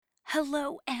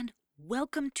Hello and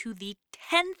welcome to the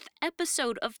 10th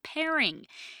episode of Pairing.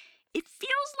 It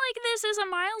feels like this is a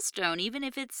milestone, even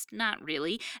if it's not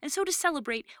really. And so to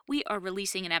celebrate, we are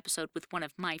releasing an episode with one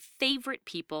of my favorite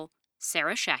people,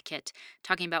 Sarah Shackett,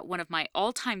 talking about one of my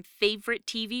all-time favorite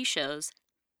TV shows,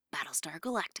 Battlestar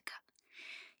Galactica.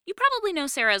 You probably know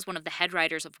Sarah as one of the head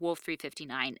writers of Wolf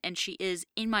 359, and she is,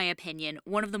 in my opinion,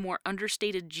 one of the more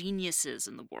understated geniuses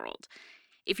in the world.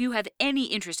 If you have any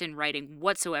interest in writing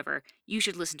whatsoever, you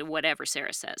should listen to whatever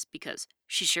Sarah says, because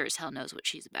she sure as hell knows what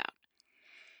she's about.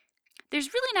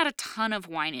 There's really not a ton of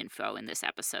wine info in this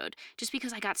episode, just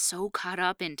because I got so caught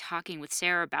up in talking with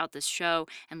Sarah about this show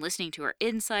and listening to her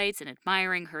insights and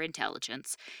admiring her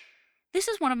intelligence. This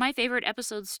is one of my favorite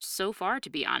episodes so far, to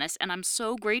be honest, and I'm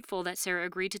so grateful that Sarah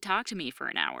agreed to talk to me for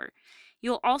an hour.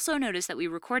 You'll also notice that we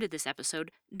recorded this episode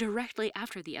directly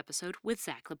after the episode with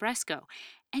Zach Libresco,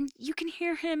 and you can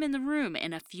hear him in the room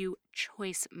in a few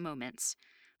choice moments.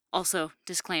 Also,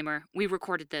 disclaimer, we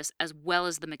recorded this as well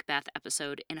as the Macbeth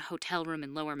episode in a hotel room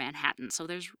in Lower Manhattan, so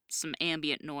there's some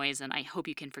ambient noise, and I hope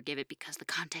you can forgive it because the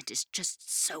content is just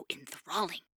so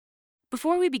enthralling.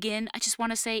 Before we begin, I just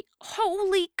want to say,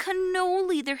 holy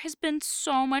cannoli, there has been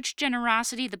so much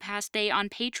generosity the past day on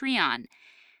Patreon.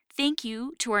 Thank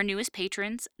you to our newest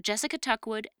patrons, Jessica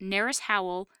Tuckwood, Neris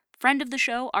Howell, friend of the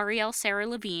show, Ariel Sarah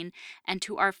Levine, and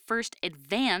to our first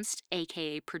advanced,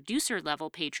 aka producer-level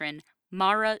patron,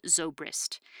 Mara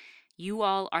Zobrist. You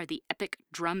all are the epic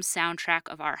drum soundtrack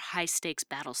of our high-stakes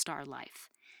Battlestar life.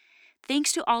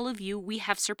 Thanks to all of you, we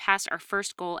have surpassed our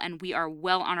first goal and we are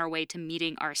well on our way to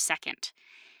meeting our second.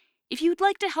 If you'd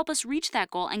like to help us reach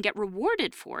that goal and get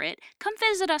rewarded for it, come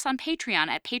visit us on Patreon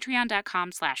at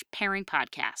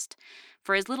patreon.com/pairingpodcast.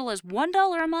 For as little as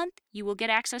 $1 a month, you will get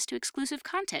access to exclusive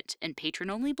content and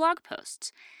patron-only blog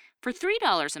posts. For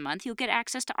 $3 a month, you'll get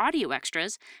access to audio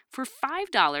extras. For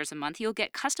 $5 a month, you'll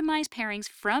get customized pairings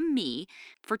from me.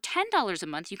 For $10 a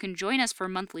month, you can join us for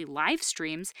monthly live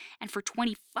streams. And for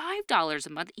 $25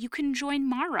 a month, you can join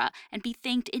Mara and be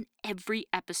thanked in every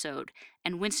episode.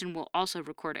 And Winston will also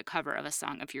record a cover of a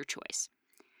song of your choice.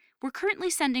 We're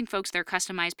currently sending folks their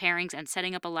customized pairings and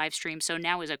setting up a live stream, so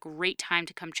now is a great time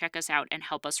to come check us out and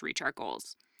help us reach our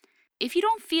goals. If you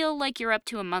don't feel like you're up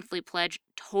to a monthly pledge,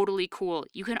 totally cool.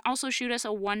 You can also shoot us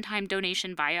a one-time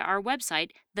donation via our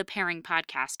website,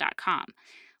 thepairingpodcast.com.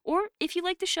 Or if you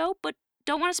like the show but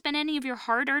don't want to spend any of your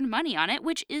hard-earned money on it,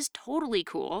 which is totally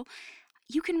cool,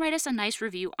 you can write us a nice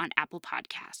review on Apple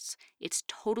Podcasts. It's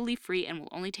totally free and will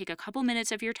only take a couple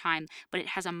minutes of your time, but it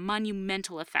has a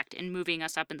monumental effect in moving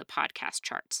us up in the podcast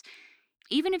charts.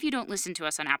 Even if you don't listen to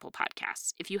us on Apple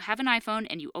Podcasts, if you have an iPhone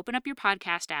and you open up your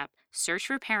podcast app, search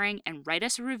for Pairing, and write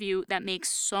us a review, that makes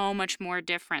so much more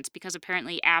difference because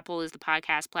apparently Apple is the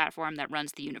podcast platform that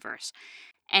runs the universe.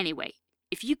 Anyway,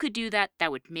 if you could do that,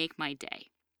 that would make my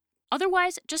day.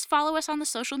 Otherwise, just follow us on the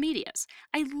social medias.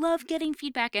 I love getting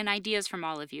feedback and ideas from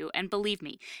all of you, and believe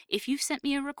me, if you've sent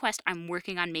me a request, I'm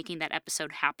working on making that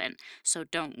episode happen, so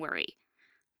don't worry.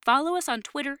 Follow us on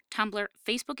Twitter, Tumblr,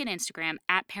 Facebook, and Instagram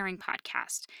at Pairing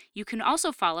Podcast. You can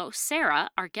also follow Sarah,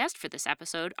 our guest for this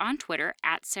episode, on Twitter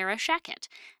at Sarah Shackett.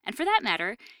 And for that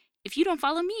matter, if you don't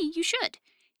follow me, you should.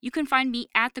 You can find me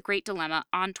at The Great Dilemma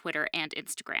on Twitter and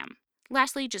Instagram.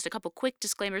 Lastly, just a couple quick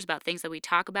disclaimers about things that we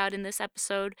talk about in this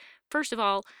episode. First of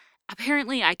all,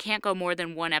 apparently I can't go more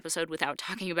than one episode without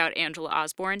talking about Angela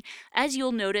Osborne. As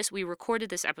you'll notice, we recorded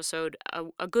this episode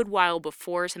a good while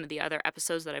before some of the other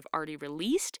episodes that I've already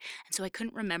released, and so I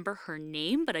couldn't remember her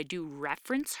name, but I do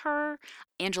reference her.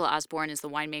 Angela Osborne is the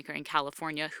winemaker in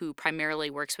California who primarily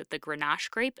works with the Grenache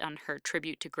grape on her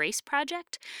Tribute to Grace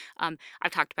project.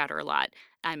 I've talked about her a lot.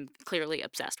 I'm clearly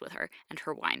obsessed with her and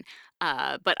her wine.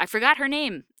 But I forgot her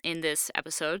name in this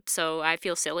episode, so I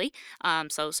feel silly.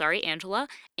 So sorry, Angela.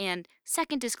 And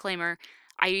second disclaimer,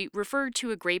 I referred to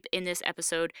a grape in this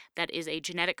episode that is a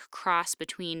genetic cross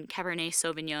between Cabernet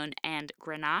Sauvignon and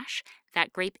Grenache.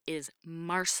 That grape is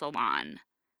Marcelon.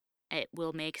 It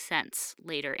will make sense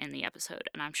later in the episode,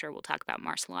 and I'm sure we'll talk about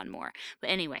Marcelon more.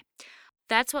 But anyway,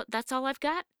 that's all I've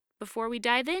got before we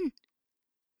dive in.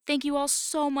 Thank you all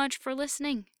so much for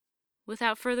listening.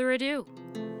 Without further ado,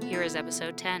 here is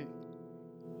episode 10,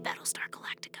 Battlestar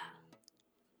Galactica.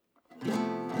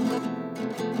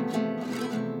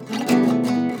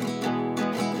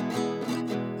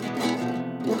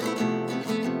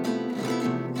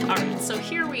 Alright, so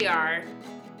here we are,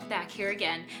 back here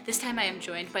again. This time I am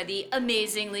joined by the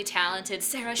amazingly talented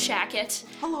Sarah Shackett.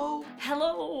 Hello.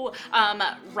 Hello.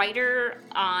 Writer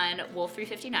on Wolf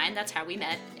 359, that's how we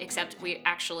met, except we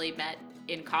actually met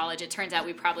in college. It turns out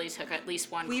we probably took at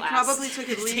least one We class probably took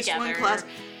at least together. one class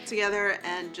together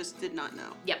and just did not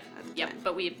know. Yep. At the Yep. time.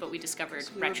 But we discovered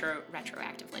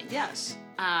retroactively. Yes.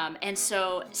 And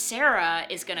so Sarah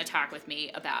is going to talk with me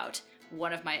about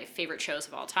one of my favorite shows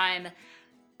of all time,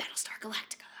 Battlestar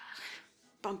Galactica.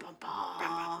 Bum, bum, bum.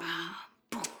 Bum, bum,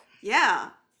 bum. Yeah.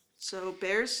 So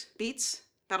Bears beats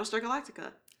Battlestar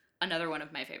Galactica. Another one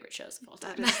of my favorite shows of all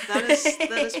time. That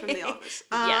is from The Office.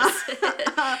 Yes.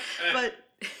 But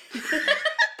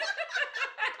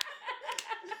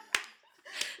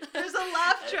there's a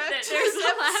laugh track to There's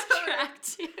this a laugh episode. track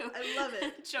too. I love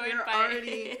it. Joined We're by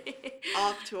already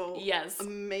off to a yes,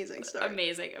 amazing start.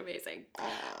 amazing.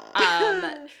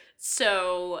 Aw.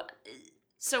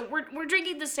 So we're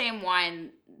drinking the same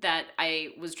wine that I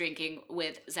was drinking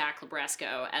with Zach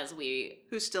Labresco as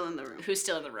Who's still in the room? who's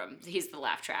still in the room. He's the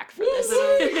laugh track for this.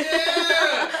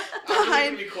 Yeah! I'm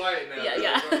gonna be quiet now.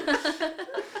 Yeah.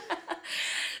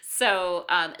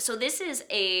 So this is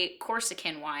a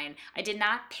Corsican wine. I did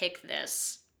not pick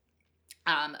this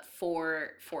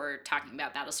for talking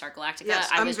about Battlestar Galactica. Yes,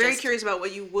 I I'm was very just, curious about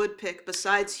what you would pick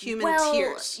besides human well,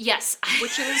 tears, yes.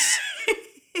 which is,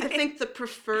 I think, the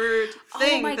preferred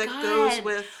thing my that God. goes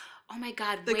with. Oh my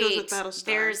God! That wait, goes with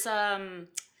Battlestar.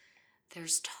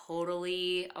 There's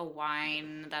totally a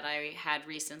wine that I had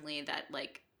recently that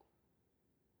like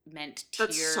meant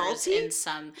That's tears salty? in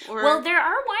some. Or- Well, there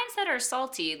are wines that are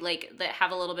salty, like that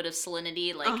have a little bit of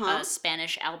salinity. Like Uh-huh.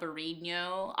 Spanish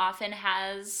Albarino often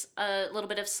has a little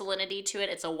bit of salinity to it.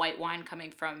 It's a white wine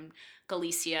coming from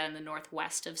Galicia in the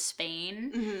northwest of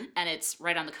Spain, Mhm. and it's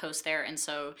right on the coast there, and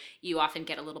so you often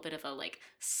get a little bit of a like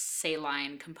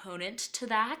saline component to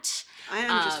that. I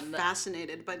am just Um,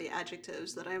 fascinated by the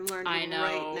adjectives that I'm learning I know,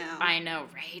 right now. I know,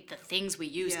 right? The things we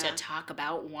use Yeah. to talk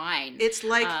about wine. It's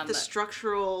like Um, the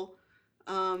structural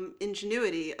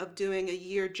ingenuity of doing a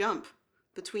year jump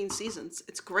between seasons.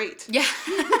 It's great. yeah.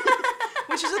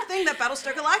 Which is a thing that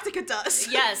Battlestar Galactica does.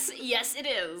 yes, it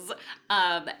is.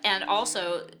 And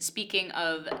also, speaking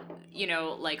of,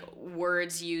 like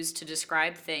words used to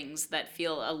describe things that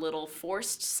feel a little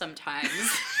forced sometimes.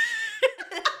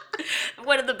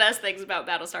 One of the best things about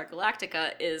Battlestar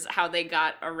Galactica is how they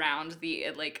got around the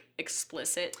like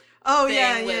explicit Oh thing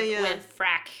yeah, with, yeah. with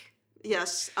frack.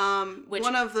 Yes. Which-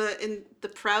 One of in the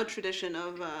proud tradition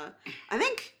of I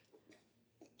think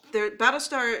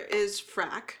Battlestar is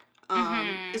frack.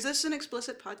 Is this an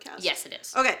explicit podcast? Yes, it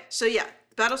is. Okay, so yeah,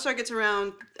 Battlestar gets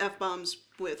around F-bombs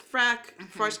with frack.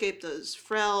 Farscape does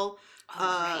frel.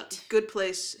 right. Good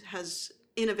Place has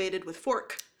innovated with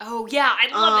fork. Oh yeah, I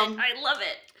love it. I love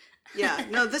it. Yeah,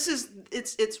 no,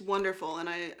 it's wonderful, and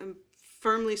I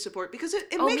firmly support because it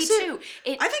Oh, makes me it. too.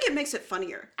 I think it makes it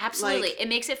funnier. Absolutely. Like, It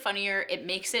makes it funnier. It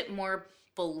makes it more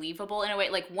believable in a way.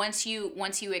 Like once you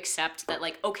accept that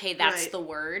like, okay, that's Right. the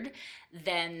word,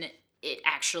 then it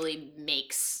actually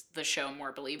makes the show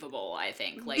more believable, I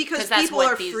think. Like because that's people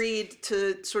what are these freed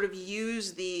to sort of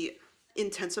use the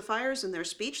intensifiers in their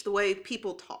speech the way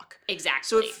people talk. Exactly.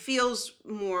 So it feels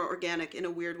more organic in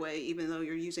a weird way, even though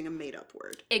you're using a made-up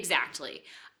word. Exactly.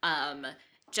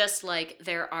 Just like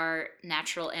there are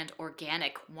natural and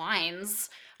organic wines.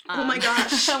 Oh my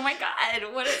gosh. Oh my god.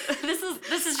 This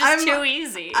is just I'm- too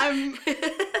easy. I'm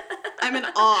in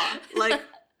awe. Like,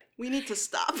 we need to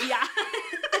stop. yeah.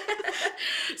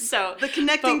 So The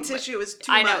connecting but- tissue is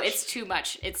too I much. know it's too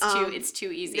much. It's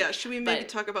too easy. Yeah, should we maybe But-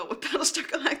 talk about what Battlestar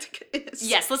Galactica is?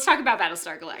 Yes, let's talk about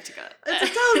Battlestar Galactica.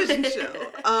 It's a television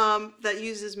show that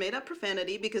uses made-up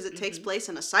profanity because it takes place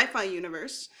in a sci-fi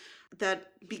universe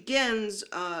that begins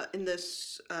in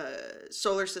this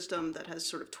solar system that has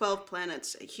sort of 12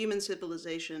 planets. A human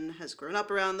civilization has grown up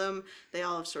around them. They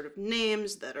all have sort of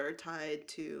names that are tied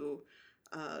to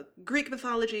Greek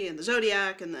mythology and the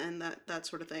zodiac and that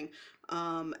sort of thing.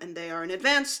 And they are an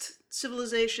advanced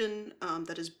civilization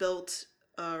that has built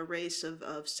a race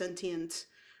of sentient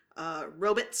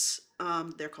robots.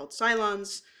 They're called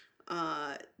Cylons.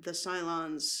 The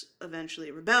Cylons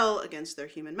eventually rebel against their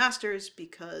human masters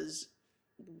because,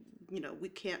 we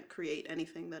can't create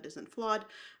anything that isn't flawed.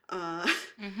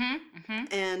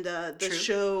 And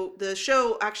the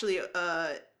show actually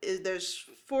there's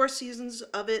 4 seasons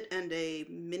of it and a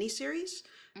mini series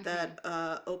that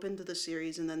opened the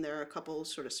series, and then there are a couple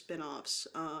sort of spin-offs,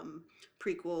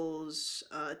 prequels,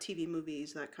 TV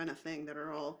movies, that kind of thing that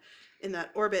are all in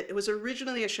that orbit. It was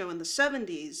originally a show in the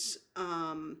 70s,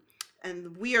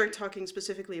 and we are talking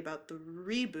specifically about the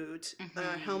reboot,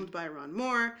 helmed by Ron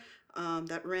Moore,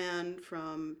 that ran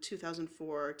from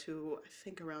 2004 to I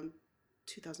think around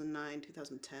 2009,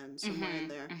 2010, somewhere in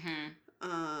there.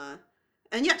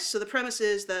 And yes, so the premise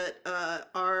is that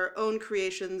our own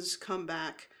creations come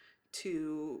back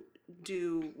to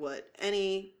do what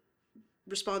any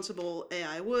responsible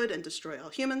AI would and destroy all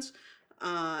humans.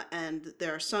 And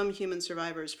there are some human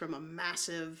survivors from a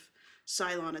massive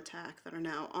Cylon attack that are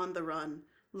now on the run,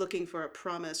 looking for a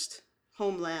promised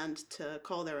homeland to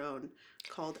call their own,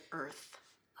 called Earth.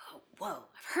 Oh, whoa,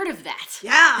 I've heard of that.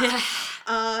 Yeah.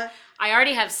 I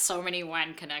already have so many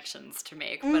wine connections to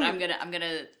make, but I'm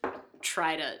gonna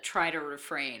try to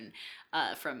refrain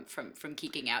from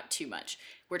geeking out too much.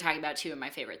 We're talking about two of my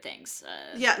favorite things. So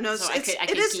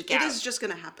it is just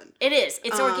gonna happen. It is.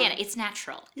 It's organic. It's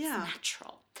natural. Yeah. It's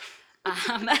natural.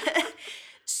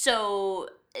 So,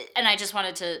 and I just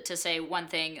wanted to say one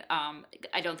thing.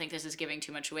 I don't think this is giving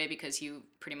too much away because you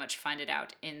pretty much find it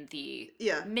out in the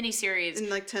miniseries. In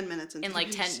like 10 minutes into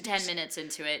it. 10 minutes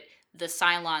into it, the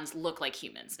Cylons look like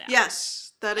humans now.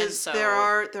 Yes, that is. So, there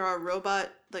are robot,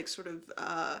 like, sort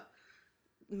of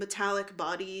metallic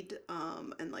bodied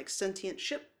and like sentient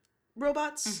ship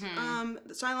robots,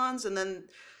 the Cylons, and then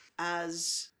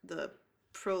as the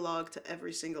prologue to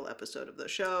every single episode of the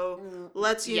show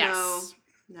lets you know,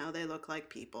 now they look like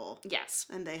people. Yes.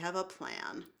 And they have a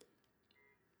plan.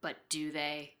 But do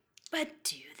they? I think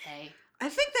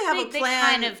they have a plan. They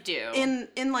kind of do.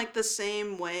 In like the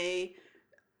same way.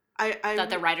 I thought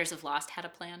the writers of Lost had a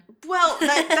plan. Well,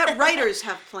 that writers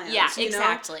have plans. Yeah, you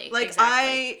exactly. Know? Like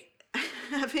exactly.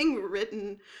 having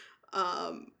written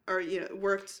or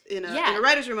worked in a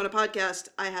writer's room on a podcast,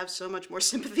 I have so much more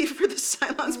sympathy for the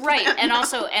Cylons. Right, plan. and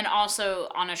also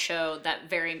on a show that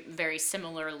very, very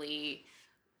similarly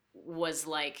was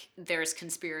like, there's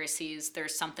conspiracies,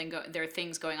 there's there are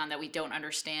things going on that we don't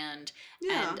understand.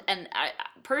 Yeah. And I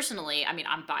personally, I mean,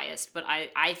 I'm biased, but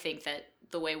I think that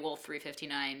the way Wolf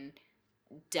 359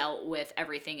 dealt with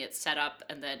everything it set up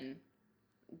and then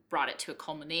brought it to a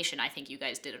culmination, I think you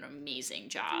guys did an amazing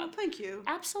job. Oh, thank you.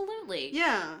 Absolutely.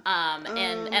 Yeah.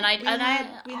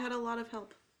 We had a lot of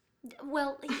help.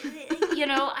 Well,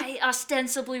 I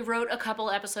ostensibly wrote a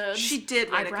couple episodes. She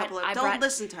did write a couple of. Don't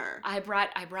listen to her. I brought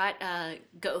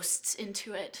ghosts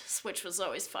into it, which was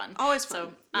always fun. Always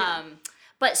fun.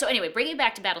 So anyway, bringing it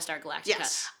back to Battlestar Galactica.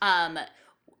 Yes.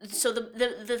 So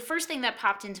the first thing that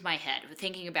popped into my head,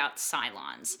 thinking about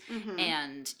Cylons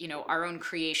and our own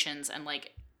creations and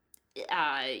like,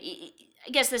 I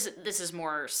guess this is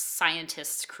more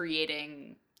scientists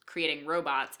creating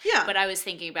robots. Yeah. But I was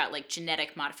thinking about like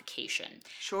genetic modification.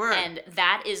 Sure. And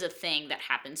that is a thing that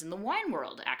happens in the wine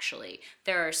world, actually.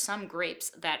 There are some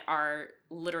grapes that are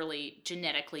literally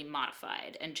genetically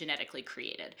modified and genetically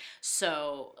created.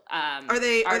 So are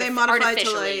they modified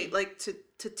to like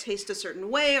to taste a certain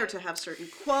way or to have certain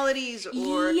qualities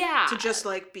or to just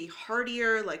like be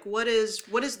hardier? Like what is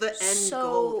the end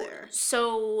goal there?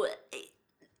 So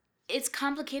it's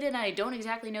complicated and I don't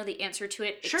exactly know the answer to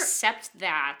it, except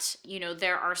that,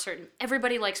 there are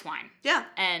everybody likes wine. Yeah.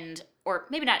 Or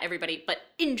maybe not everybody, but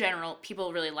in general,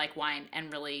 people really like wine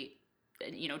and really,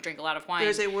 drink a lot of wine.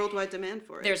 There's a worldwide demand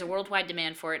for it. There's a worldwide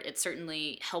demand for it. It's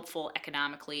certainly helpful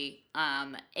economically.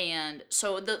 And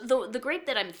so the grape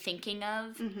that I'm thinking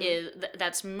of is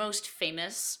that's most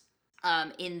famous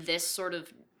in this sort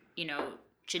of,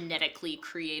 genetically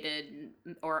created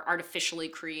or artificially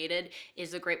created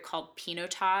is a grape called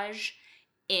Pinotage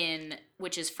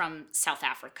which is from South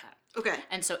Africa. Okay.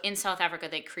 And so in South Africa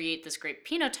they create this grape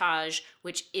Pinotage,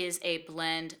 which is a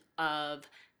blend of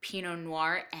Pinot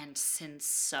Noir and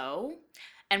Cinsault.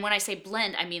 And when I say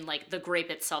blend, I mean like the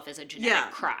grape itself is a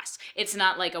genetic cross. It's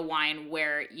not like a wine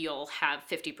where you'll have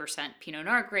 50% Pinot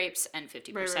Noir grapes and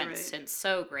 50%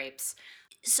 Cinsault grapes.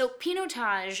 So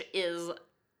Pinotage is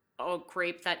a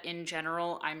grape that in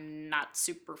general I'm not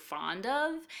super fond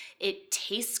of. It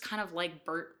tastes kind of like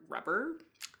burnt rubber,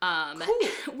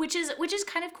 cool. which is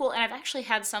kind of cool. And I've actually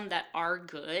had some that are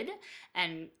good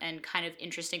and kind of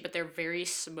interesting, but they're very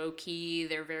smoky.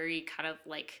 They're very kind of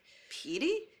like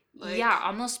peaty.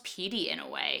 Almost peaty in a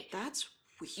way. That's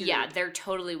weird. Yeah, they're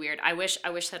totally weird. I wish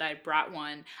that I brought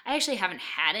one. I actually haven't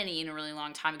had any in a really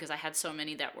long time because I had so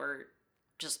many that were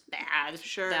just bad.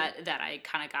 Sure. That I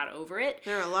kind of got over it.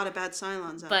 There are a lot of bad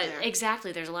Cylons out there. But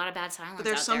exactly, there's a lot of bad Cylons out there. But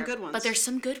there's some good ones. But there's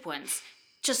some good ones.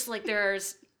 Just like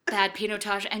there's bad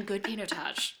Pinotage and good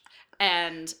Pinotage.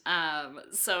 And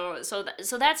so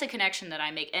that's a connection that I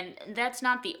make. And that's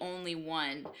not the only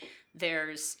one.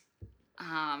 There's oh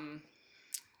man,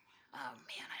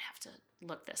 I have to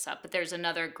look this up. But there's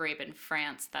another grape in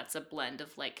France that's a blend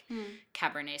of like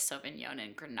Cabernet Sauvignon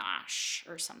and Grenache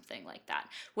or something like that.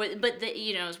 But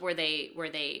is where they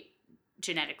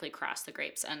genetically cross the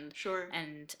grapes, and Sure.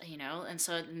 and and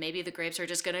so maybe the grapes are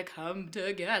just gonna come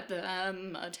to get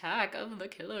them. Attack of the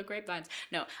killer grapevines.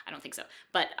 No, I don't think so.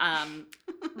 But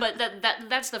but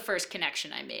that's the first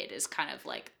connection I made, is kind of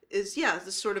like, Is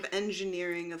this sort of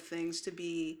engineering of things to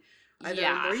be either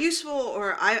Yeah. more useful,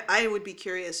 or I would be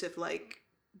curious if like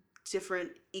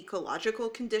different ecological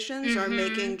conditions are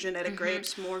making genetic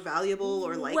grapes more valuable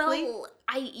or likely. Well,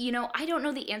 I don't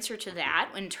know the answer to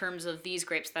that in terms of these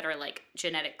grapes that are like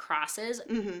genetic crosses,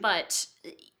 but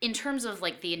in terms of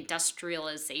like the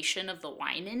industrialization of the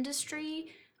wine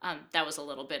industry, that was a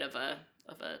little bit of a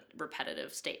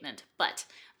repetitive statement, but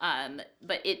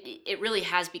it really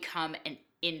has become an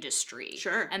industry.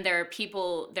 Sure. And there are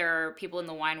people in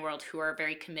the wine world who are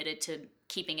very committed to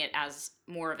keeping it as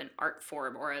more of an art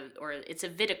form, or it's a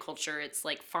viticulture, it's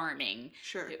like farming.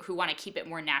 Sure. Who want to keep it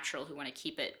more natural, who want to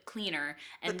keep it cleaner.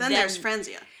 And But then there's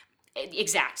Franzia.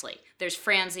 Exactly. There's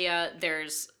Franzia,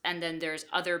 there's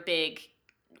other big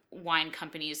wine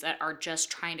companies that are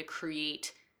just trying to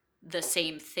create the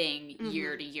same thing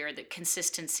year to year, the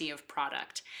consistency of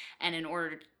product. And in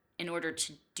order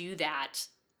to do that,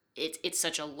 it's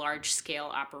such a large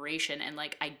scale operation, and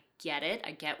like I get it.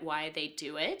 I get why they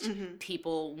do it.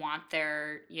 People want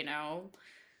their,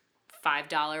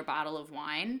 $5 bottle of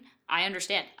wine. I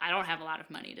understand. I don't have a lot of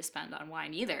money to spend on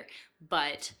wine either.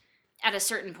 But at a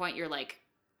certain point, you're like,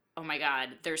 oh my God,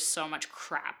 there's so much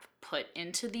crap put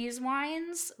into these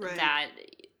wines that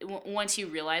once you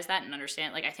realize that and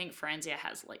understand, like I think Franzia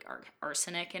has like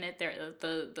arsenic in it. There,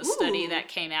 the study that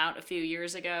came out a few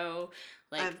years ago.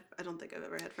 Like, I don't think I've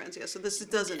ever had Franzia, so this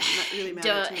doesn't really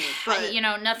matter to me. But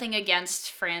nothing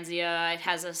against Franzia. It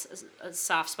has a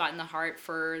soft spot in the heart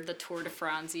for the Tour de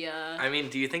Franzia. I mean,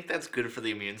 do you think that's good for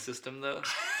the immune system, though?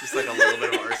 Just like a little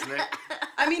bit of arsenic?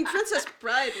 I mean, Princess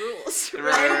Bride rules.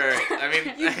 Right. I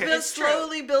mean, you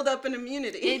slowly build up an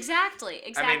immunity. Exactly.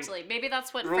 Maybe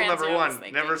that's what rule Franzia number was 1,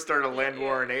 thinking. never start a land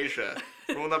war in Asia.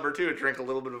 Rule number 2, drink a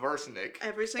little bit of arsenic.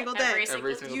 Every single day. Every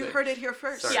single You day. heard it here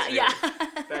first. Sorry, Yeah.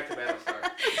 Back to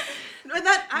Battlestar. And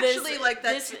that actually,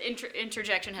 this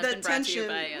interjection has been brought to you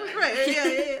by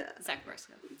right, Zach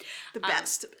Briscoe. The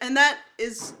best. And that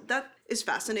is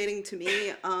fascinating to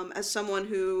me, as someone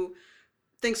who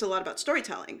thinks a lot about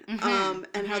storytelling,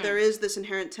 and how there is this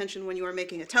inherent tension when you are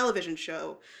making a television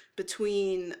show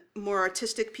between more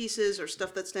artistic pieces or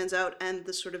stuff that stands out and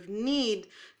the sort of need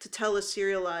to tell a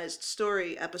serialized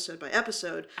story episode by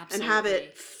episode. Absolutely. And have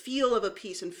it feel of a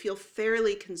piece and feel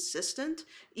fairly consistent,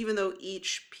 even though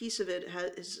each piece of it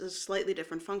is a slightly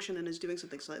different function and is doing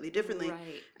something slightly differently.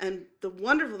 Right. And the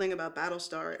wonderful thing about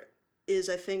Battlestar is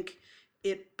I think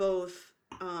it both,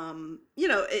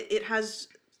 it has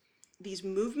these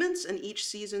movements, and each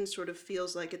season sort of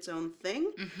feels like its own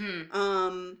thing.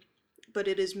 But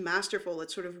it is masterful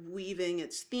at sort of weaving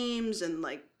its themes and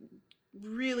like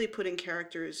really putting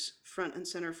characters front and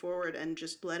center forward and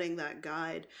just letting that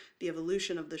guide the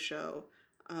evolution of the show.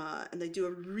 And they do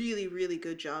a really, really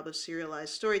good job of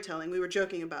serialized storytelling. We were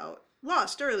joking about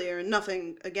Lost earlier, and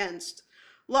nothing against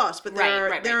Lost, but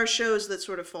there are shows that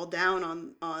sort of fall down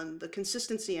on the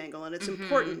consistency angle, and it's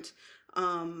important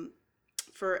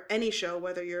for any show,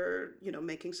 whether you're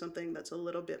making something that's a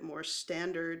little bit more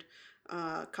standard,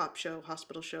 cop show,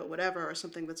 hospital show, whatever, or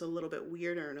something that's a little bit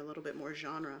weirder and a little bit more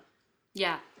genre.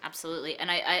 Yeah, absolutely. And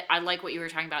I like what you were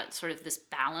talking about, sort of this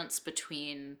balance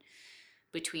between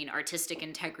artistic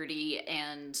integrity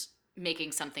and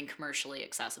making something commercially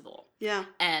accessible. Yeah.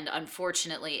 And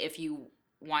unfortunately, if you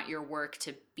want your work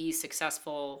to be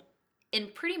successful in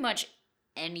pretty much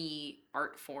any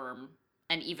art form,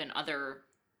 and even other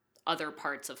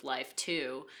parts of life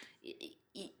too,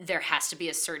 there has to be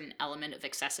a certain element of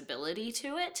accessibility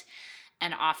to it.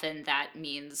 And often that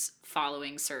means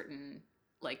following certain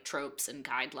like tropes and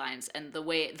guidelines, and the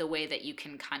way that you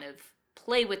can kind of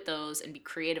play with those and be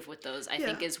creative with those, I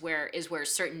think is where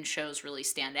certain shows really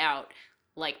stand out,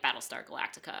 like Battlestar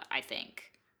Galactica, I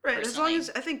think. Right. Personally. As long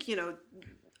as, I think,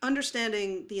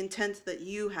 understanding the intent that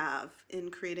you have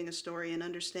in creating a story, and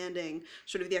understanding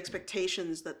sort of the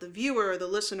expectations that the viewer or the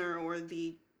listener or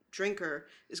the drinker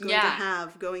is going to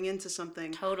have going into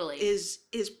something totally is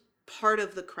part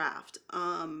of the craft.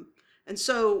 And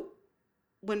so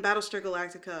when Battlestar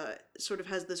Galactica sort of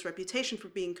has this reputation for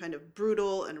being kind of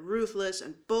brutal and ruthless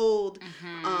and bold,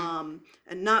 and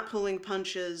not pulling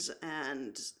punches,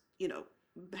 and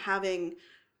having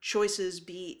choices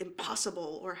be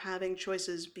impossible, or having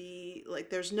choices be like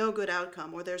there's no good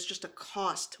outcome, or there's just a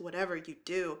cost to whatever you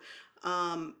do,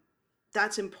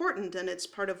 that's important, and it's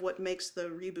part of what makes the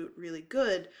reboot really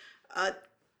good.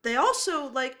 They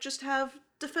also just have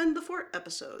defend the fort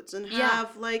episodes, and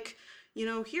have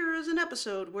here is an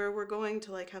episode where we're going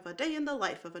to like have a day in the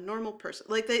life of a normal person.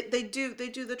 Like they do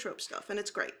the trope stuff, and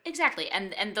it's great. Exactly.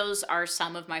 And those are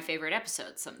some of my favorite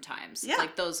episodes sometimes. Yeah.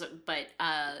 Like those, but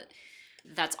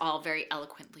that's all very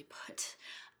eloquently put.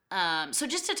 So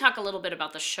just to talk a little bit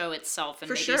about the show itself and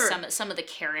For maybe sure. some of the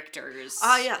characters.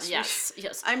 Yes.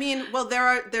 Yes. I mean, well,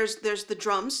 there's the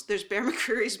drums. There's Bear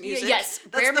McCreary's music. Yes,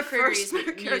 That's Bear the McCreary's first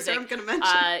character music. I'm gonna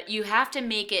mention. You have to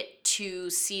make it to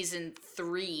season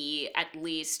 3 at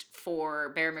least for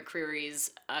Bear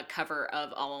McCreary's cover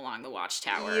of All Along the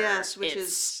Watchtower. Yes, which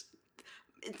is,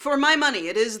 for my money,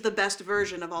 it is the best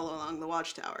version of All Along the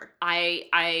Watchtower.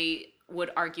 I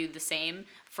would argue the same.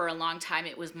 For a long time,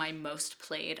 it was my most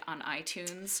played on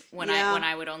iTunes. When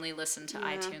I would only listen to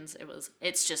iTunes,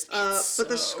 it's but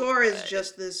the so score good. is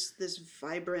just this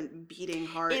vibrant beating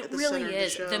heart It at the really center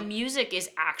is. of the show. The music is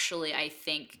actually, I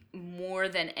think, more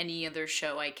than any other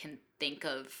show I can think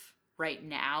of right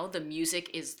now. The music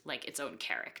is like its own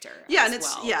character. Yeah, as and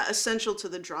it's well. essential to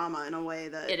the drama in a way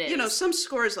that It is. some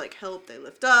scores like help, they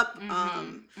lift up.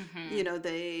 Mm-hmm.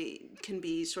 They can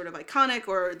be sort of iconic,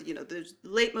 or there's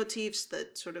leitmotifs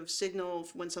that sort of signal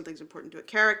when something's important to a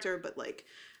character. But like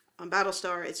on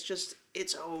Battlestar, it's just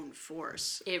its own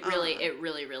force. It really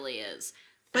is.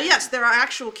 But yes, there are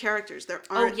actual characters. There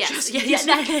aren't just music.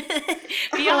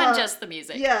 Beyond just the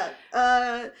music. Yeah.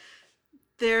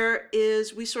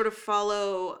 We sort of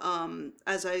follow,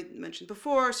 as I mentioned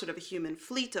before, sort of a human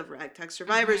fleet of ragtag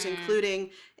survivors, including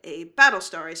a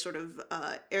Battlestar, a sort of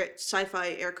sci-fi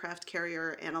aircraft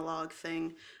carrier analog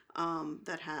thing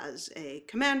that has a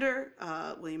commander,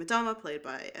 William Adama, played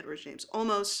by Edward James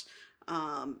Olmos.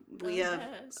 We have,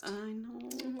 best. I know,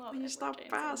 Love you Edward stop James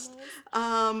fast.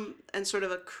 Olmos. And sort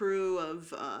of a crew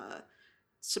of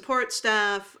support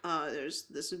staff. There's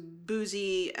this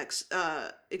boozy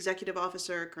executive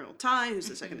officer, Colonel Ty, who's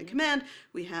the second in command.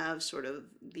 We have sort of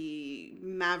the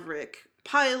maverick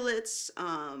pilots,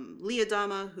 Lee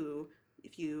Adama, who,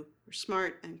 if you were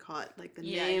smart and caught like the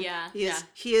name,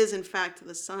 he is in fact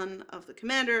the son of the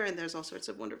commander, and there's all sorts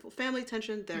of wonderful family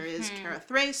tension. There is Kara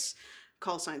Thrace,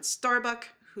 call sign Starbuck,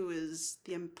 who is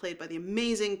played by the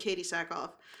amazing Katie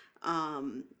Sackhoff,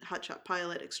 hotshot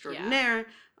pilot extraordinaire.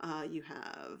 You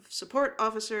have support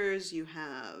officers, you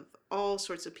have all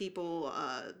sorts of people,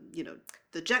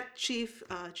 the jet chief,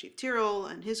 Chief Tyrrell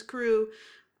and his crew.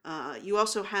 You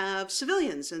also have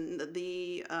civilians and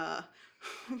the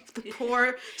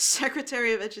poor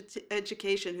Secretary of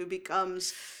Education who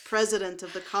becomes president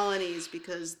of the colonies,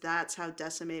 because that's how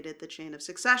decimated the chain of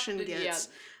succession gets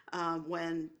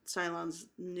when Cylons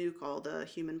nuke all the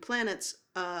human planets.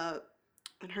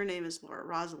 And her name is Laura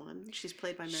Rosalind. She's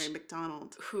played by Mary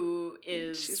McDonald.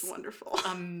 She's wonderful.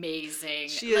 Amazing.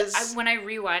 She is when I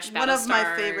rewatched Battlestar, one of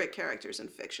my favorite characters in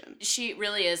fiction. She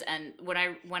really is. And when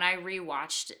I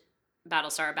rewatched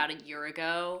Battlestar about a year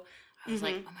ago, I was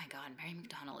like, oh my God, Mary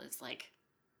McDonald is like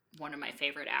one of my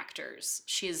favorite actors.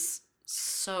 She's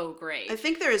so great. I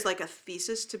think there is like a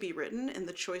thesis to be written in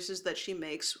the choices that she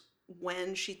makes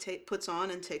when she puts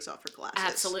on and takes off her glasses.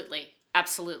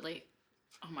 Absolutely.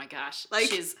 Oh my gosh,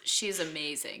 like, she's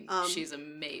amazing. She's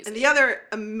amazing. And the other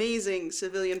amazing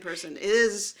civilian person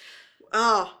is,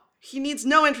 he needs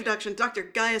no introduction, Dr.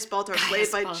 Gaius Baltar,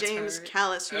 played by James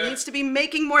Callis, who needs to be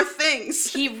making more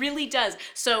things. He really does.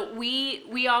 So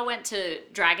we all went to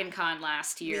Dragon Con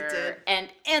last year. We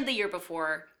did. And the year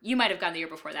before. You might have gone the year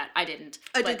before that. I didn't.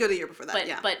 I did go the year before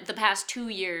that, But the past 2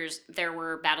 years, there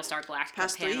were Battlestar Galactica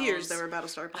past panels. 3 years, there were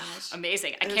Battlestar panels.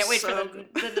 Amazing. I can't wait for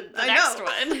the I next know.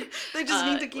 one. They just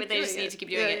need to keep They just need to keep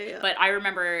doing it. Yeah. But I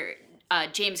remember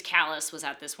James Callis was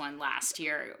at this one last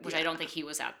year, which I don't think he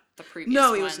was at the previous ones.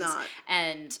 No, he was not.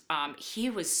 And he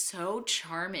was so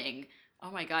charming. Oh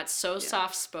my God, so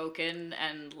soft-spoken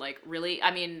and like really,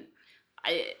 I mean...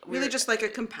 really just like a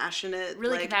compassionate,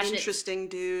 really interesting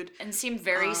dude. And seemed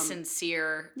very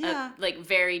sincere. Yeah. Like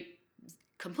very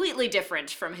completely different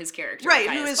from his character. Right,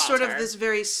 who is sort of this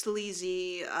very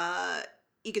sleazy,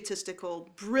 egotistical,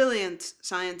 brilliant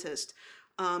scientist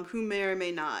who may or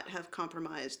may not have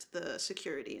compromised the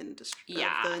security of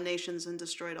the nations and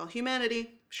destroyed all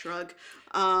humanity. Shrug.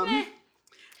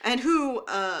 And who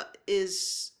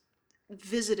is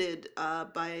visited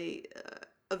by...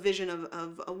 a vision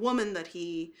of a woman that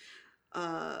he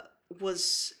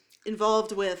was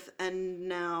involved with, and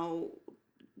now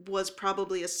was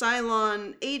probably a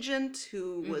Cylon agent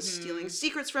who was stealing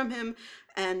secrets from him,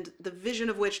 and the vision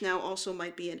of which now also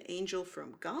might be an angel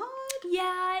from God.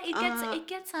 Yeah, it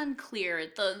gets unclear.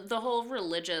 The whole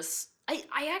religious.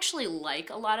 I actually like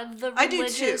a lot of the I do,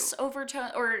 religious too.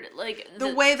 overtone, or like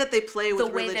The way that they play with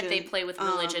the way religion. that they play with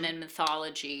religion and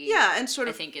mythology. Yeah, and sort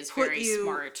I of think is put very you,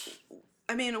 smart.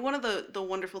 I mean, one of the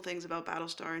wonderful things about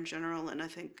Battlestar in general, and I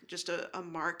think just a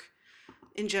mark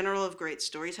in general of great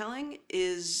storytelling,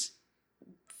 is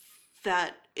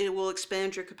that it will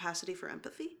expand your capacity for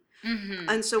empathy. Mm-hmm.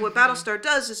 And so what Battlestar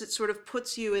does is it sort of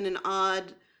puts you in an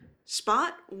odd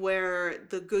spot where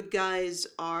the good guys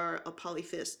are a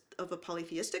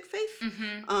polytheistic faith,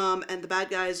 and the bad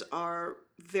guys are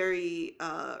very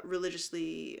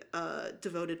religiously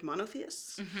devoted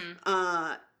monotheists.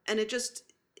 And it just,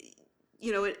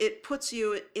 it puts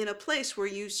you in a place where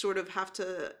you sort of have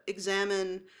to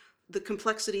examine the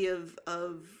complexity of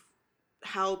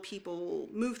how people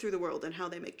move through the world and how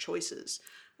they make choices.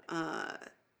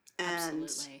 And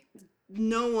Absolutely.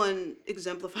 no one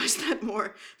exemplifies that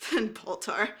more than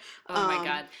Baltar. Oh my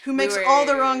God. Who makes all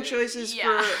the wrong choices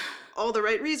for all the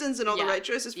right reasons and all the right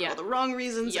choices for all the wrong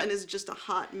reasons, and is just a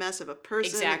hot mess of a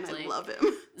person. Exactly. And I love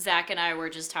him. Zach and I were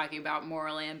just talking about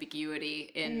moral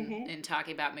ambiguity in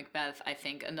talking about Macbeth. I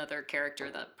think another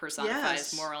character that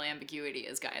personifies moral ambiguity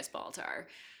is Gaius Baltar.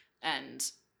 And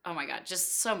oh my God,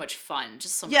 just so much fun.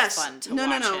 Just so much fun to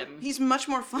watch him. He's much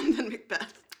more fun than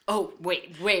Macbeth. Oh,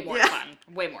 way more fun.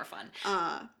 Way more fun.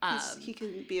 He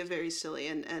can be a very silly,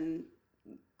 and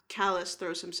Callus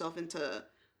throws himself into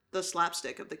the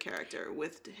slapstick of the character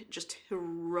with just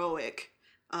heroic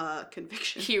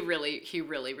conviction. He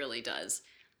really does.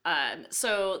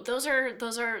 So those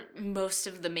are most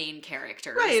of the main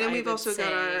characters, right? And we've also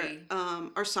got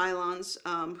our Cylons,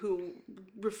 who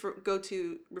refer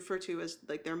to as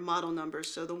like their model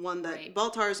numbers. So the one that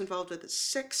Baltar is involved with is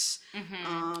 6.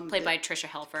 Played by Trisha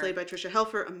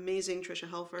Helfer. Amazing Trisha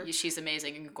Helfer. She's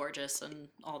amazing and gorgeous and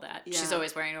all that. Yeah. She's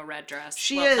always wearing a red dress.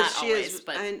 She not is,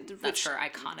 but that's her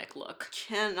iconic look.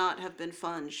 Cannot have been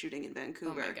fun shooting in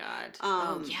Vancouver. Oh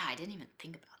my God. Yeah, I didn't even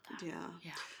think about that.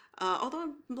 Yeah.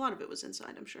 Although a lot of it was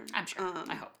inside, I'm sure. I'm sure.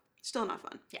 I hope. Still not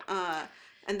fun. Yeah.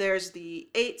 And there's the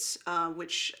 8s,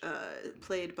 which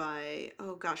played by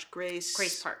Grace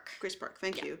Park. Grace Park.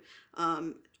 Thank you.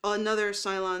 Another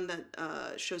Cylon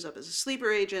that shows up as a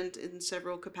sleeper agent in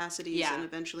several capacities, and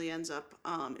eventually ends up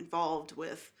involved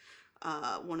with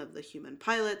one of the human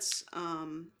pilots,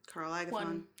 Carl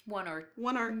Agathon. One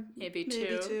or maybe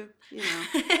two.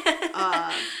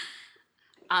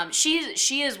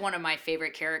 She is one of my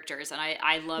favorite characters, and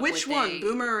I love which one,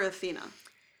 Boomer or Athena?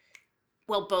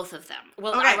 Well, both of them.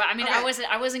 Well, okay.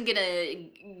 I wasn't gonna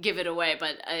give it away,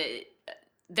 but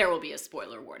there will be a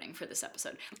spoiler warning for this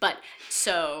episode. But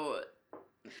so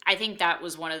I think that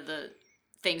was one of the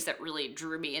things that really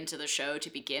drew me into the show to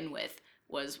begin with.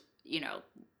 Was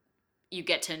you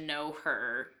get to know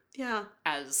her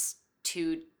as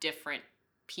two different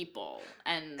people,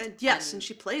 and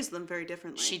she plays them very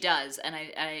differently. She does, and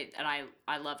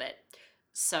I love it.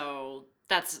 So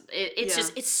that's it. It's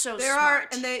just it's so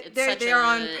smart. They are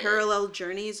on parallel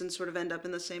journeys and sort of end up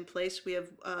in the same place. We have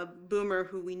Boomer,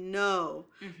 who we know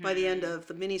by the end of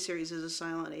the miniseries is a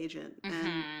Cylon agent,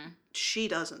 and she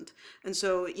doesn't. And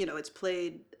so it's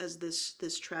played as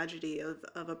this tragedy of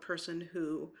a person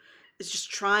who is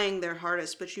just trying their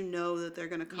hardest, but that they're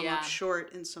going to come up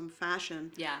short in some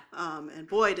fashion. Yeah. And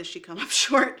boy, does she come up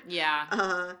short.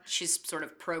 Yeah. She's sort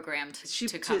of programmed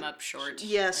to come up short.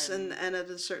 Yes, and at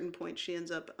a certain point, she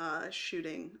ends up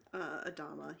shooting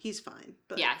Adama. He's fine.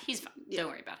 But yeah, he's fine. Don't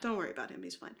worry about him. Don't worry about him.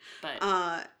 He's fine. But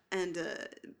and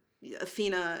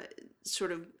Athena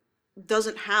sort of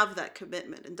doesn't have that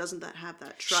commitment and doesn't have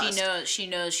that trust. She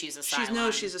knows she's a Cylon. She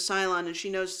knows she's a Cylon, and she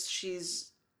knows she's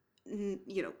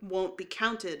won't be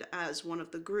counted as one of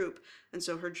the group, and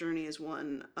so her journey is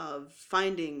one of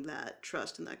finding that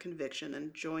trust and that conviction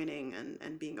and joining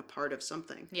and being a part of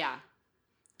something. Yeah.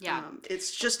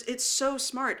 It's so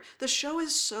smart. The show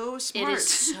is so smart. It is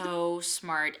so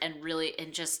smart and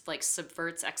just like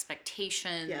subverts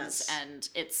expectations. Yes. And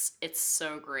it's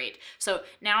so great. So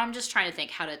now I'm just trying to think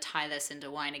how to tie this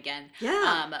into Wine again.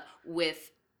 Yeah.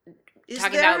 With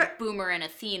talking about Boomer and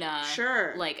Athena,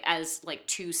 sure, like as like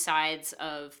two sides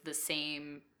of the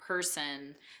same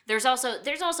person. There's also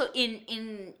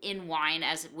in wine,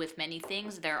 as with many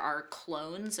things, there are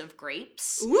clones of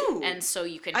grapes. Ooh, and so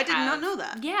you can. I did not know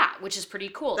that. Yeah, which is pretty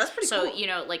cool. That's pretty cool.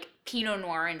 So like Pinot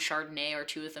Noir and Chardonnay are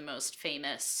two of the most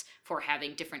famous for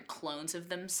having different clones of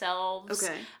themselves.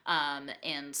 Okay. And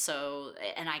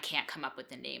I can't come up with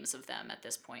the names of them at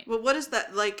this point. Well, what is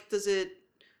that like? Does it?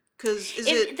 Because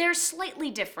they're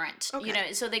slightly different,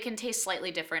 okay. So they can taste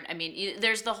slightly different. I mean,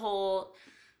 there's the whole,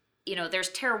 there's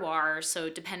terroir.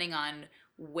 So depending on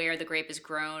where the grape is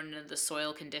grown, the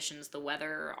soil conditions, the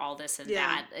weather, all this and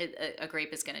Yeah. that, a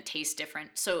grape is going to taste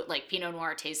different. So like Pinot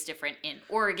Noir tastes different in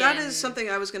Oregon. That is something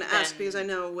I was going to ask, because I then-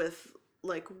 know with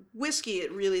like whiskey,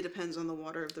 it really depends on the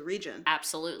water of the region.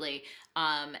 Absolutely.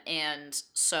 And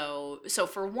so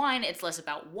for wine, it's less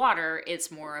about water. It's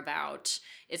more about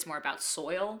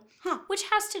soil, Huh. which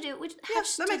has to do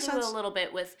that makes sense. a little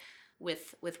bit with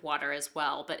water as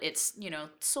well. But it's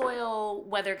soil,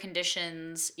 weather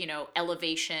conditions,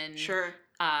 elevation. Sure.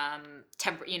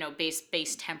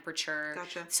 Base temperature.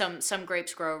 Gotcha. Some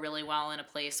grapes grow really well in a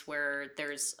place where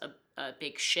there's a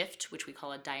big shift, which we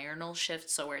call a diurnal shift,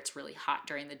 so where it's really hot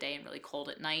during the day and really cold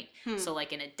at night. So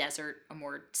like in a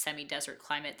more semi-desert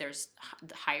climate, there's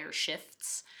higher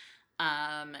shifts.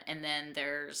 And then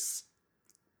there's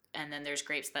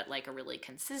grapes that like a really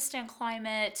consistent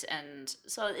climate, and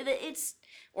so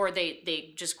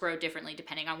they just grow differently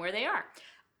depending on where they are.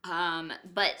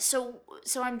 But so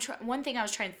one thing I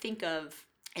was trying to think of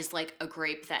is like a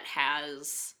grape that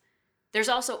has. There's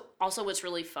also what's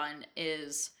really fun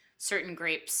is certain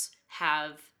grapes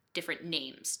have different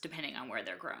names depending on where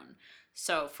they're grown.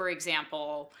 So, for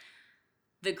example,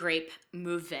 the grape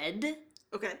Mourvèdre,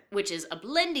 Okay. which is a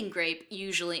blending grape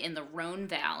usually in the Rhone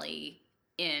Valley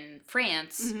in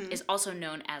France, is also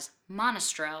known as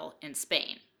Monastrell in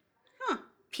Spain. Huh.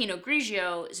 Pinot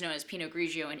Grigio is known as Pinot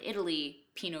Grigio in Italy,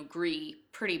 Pinot Gris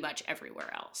pretty much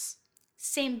everywhere else.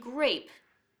 Same grape,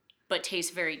 but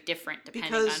tastes very different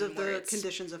depending Because on of where the it's...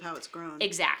 conditions of how it's grown.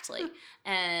 Exactly.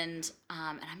 And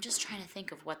I'm just trying to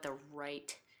think of what the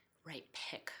right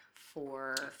pick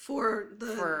for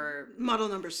Model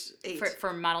numbers 8.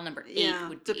 for model number 8 yeah,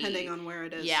 would be. depending on where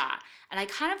it is. Yeah. And I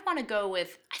kind of want to go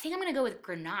with, I think I'm going to go with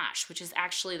Grenache, which is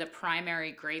actually the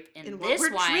primary grape in what this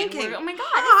we're wine. drinking. Oh my God,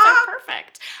 it's so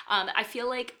perfect. I feel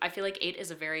like 8 is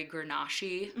a very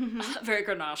Grenache, very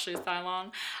Grenache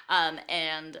style.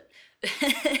 And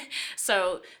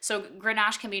so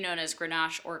Grenache can be known as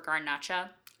Grenache or Garnacha.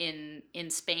 In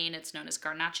Spain, it's known as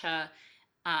Garnacha.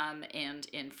 And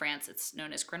in France, it's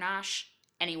known as Grenache.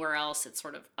 Anywhere else, it's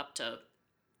sort of up to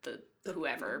the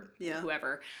whoever.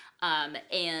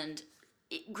 And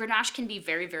Grenache can be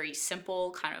very, very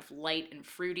simple, kind of light and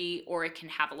fruity, or it can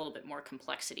have a little bit more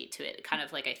complexity to it, kind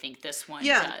of like I think this one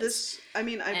does. I'm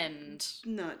And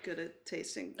not good at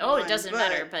tasting it wine, doesn't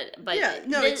matter, but yeah,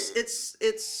 no, this-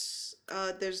 it's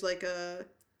there's like a.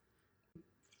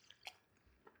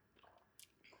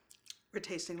 We're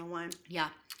tasting the wine. yeah.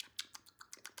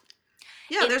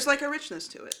 Yeah, there's like a richness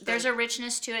to it. There's a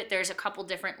richness to it. There's a couple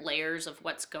different layers of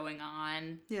what's going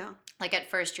on. Yeah. Like at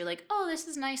first you're like, oh, this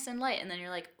is nice and light, and then you're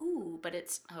like, ooh, but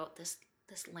it's this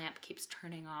lamp keeps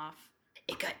turning off.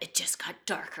 It just got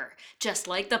darker, just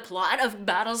like the plot of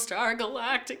Battlestar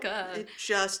Galactica. It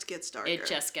just gets darker. It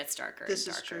just gets darker. This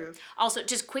and is darker. true. Also,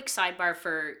 just quick sidebar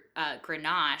for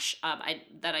Grenache,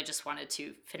 that I just wanted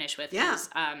to finish with Yeah. is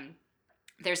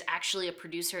there's actually a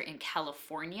producer in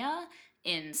California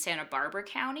in Santa Barbara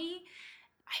County.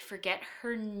 I forget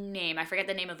her name. I forget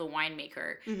the name of the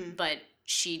winemaker, but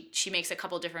she makes a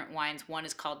couple different wines. One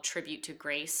is called Tribute to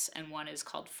Grace, and one is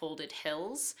called Folded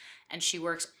Hills. And she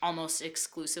works almost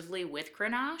exclusively with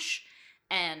Grenache,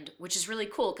 and which is really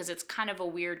cool because it's kind of a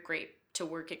weird grape to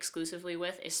work exclusively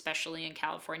with, especially in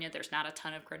California. There's not a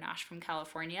ton of Grenache from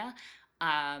California,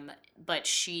 but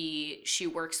she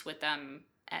works with them.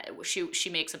 She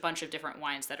makes a bunch of different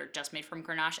wines that are just made from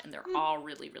Grenache, and they're all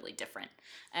really, really different.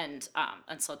 And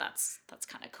so that's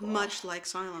kind of cool. Much like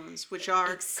Cylons, which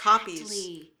are Exactly.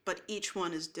 copies, but each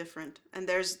one is different. And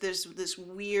there's this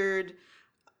weird.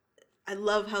 I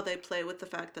love how they play with the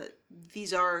fact that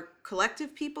these are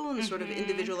collective people, and sort of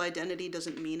individual identity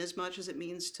doesn't mean as much as it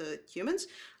means to humans.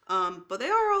 But they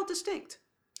are all distinct.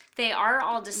 They are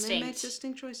all And distinct. they make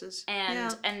distinct choices.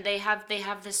 And they have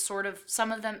this sort of,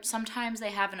 some of them, sometimes they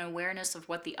have an awareness of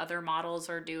what the other models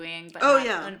are doing, but Oh, not,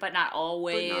 yeah. but not But not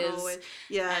always. always.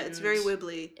 Yeah, it's very And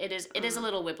wibbly. It is a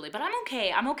little wibbly, but I'm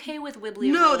okay. I'm okay with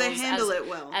wibbly No, rules they handle it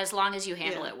well. as long as you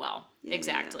handle Yeah. it well. Yeah,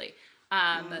 Exactly.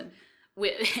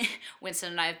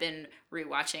 Winston and I have been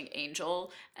rewatching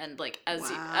Angel, and like as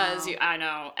you I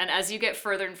know, and as you get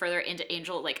further and further into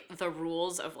Angel, like the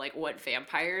rules of like what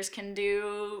vampires can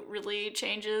do really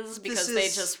changes because they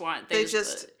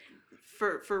just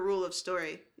for rule of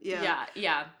story. Yeah.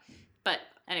 yeah. But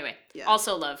anyway, Yeah.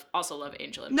 also love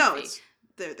Angel and No, Buffy.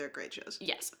 they're great shows.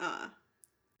 Yes. Uh,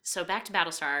 So back to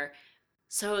Battlestar.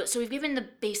 So we've given the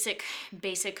basic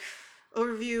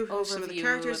overview of some of the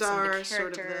characters of some of the are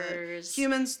sort of the characters.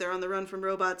 humans. They're on the run from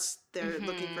robots. They're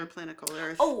looking for a planet called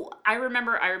Earth. Oh, I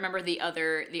remember the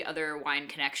other wine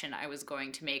connection I was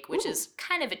going to make, which Ooh. is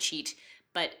kind of a cheat,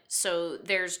 But so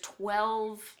there's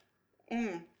 12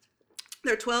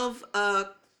 There are 12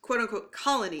 quote unquote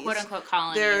colonies. quote unquote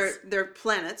colonies. They're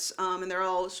planets, and they're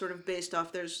all sort of based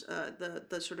off. There's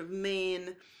the sort of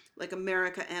main like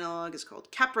America analog is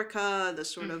called Caprica. The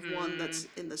sort of one that's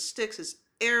in the sticks is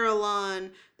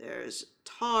Erelon. There's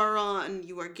Taron.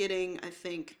 You are getting, I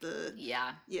think, the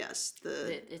Yeah. yes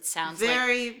It sounds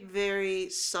very very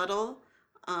subtle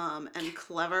and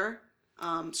clever.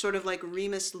 Sort of like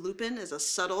Remus Lupin is a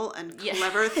subtle and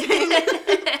clever thing.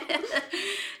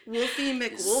 Wolfie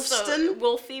McWolfston. So,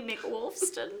 Wolfie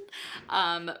McWolfston.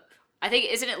 I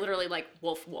think, isn't it literally like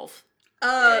wolf?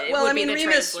 Well, I mean, the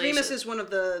Remus translation. is one of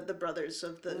the brothers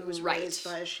of the who was Right. raised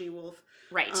by a she-wolf.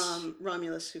 Right.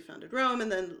 Romulus, who founded Rome,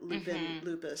 and then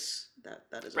Lupus,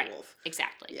 that is Right. a wolf.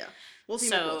 Exactly. Yeah, Wolfie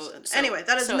So- McWolfston. so- Anyway,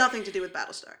 that has so- nothing to do with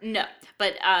Battlestar. No,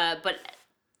 but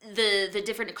the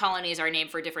different colonies are named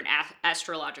for different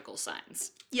astrological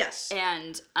signs. Yes.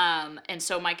 And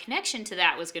so my connection to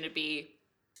that was going to be,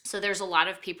 so there's a lot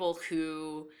of people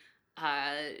who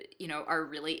are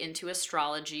really into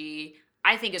astrology.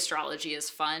 I think astrology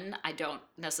is fun. I don't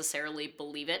necessarily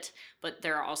believe it, but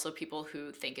there are also people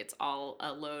who think it's all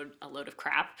a load of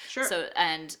crap. Sure. So,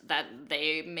 and that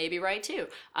they may be right too.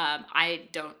 I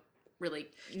don't really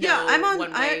know. Yeah, I'm on.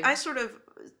 one way. I sort of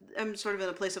am sort of in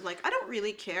a place of like I don't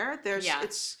really care.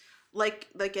 It's like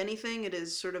anything. It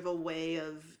is sort of a way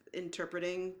of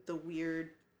interpreting the weird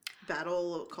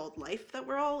battle called life that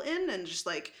we're all in, and just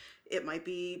like it might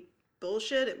be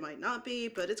bullshit, it might not be,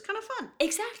 but it's kind of fun.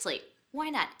 Exactly. Why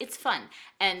not? It's fun.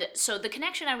 And so the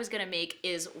connection I was going to make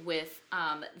is with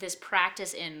this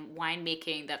practice in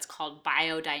winemaking that's called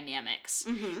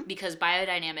biodynamics. Because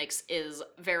biodynamics is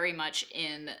very much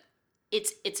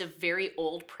it's a very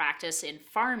old practice in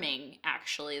farming,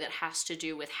 actually, that has to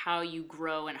do with how you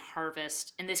grow and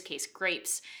harvest, in this case,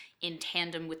 grapes, in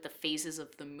tandem with the phases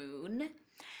of the moon.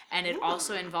 And it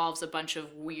also involves a bunch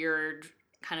of weird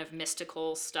kind of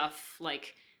mystical stuff,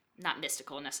 like, not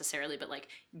mystical necessarily, but like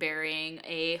burying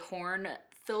a horn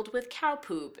filled with cow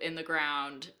poop in the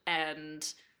ground, and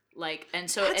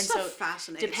so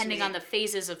fascinates depending me. on the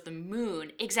phases of the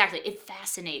moon, exactly, it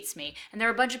fascinates me. And there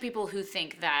are a bunch of people who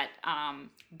think that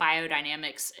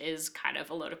biodynamics is kind of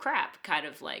a load of crap, kind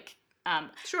of like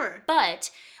Sure.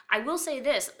 but I will say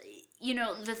this,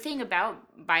 the thing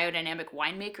about biodynamic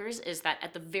winemakers is that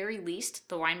at the very least,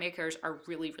 the winemakers are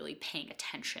really, really paying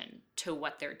attention to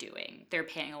what they're doing. They're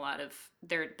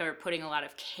they're putting a lot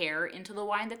of care into the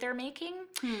wine that they're making,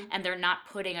 and they're not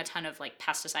putting a ton of like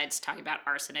pesticides, talking about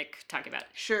arsenic, talking about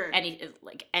Sure.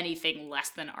 anything less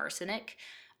than arsenic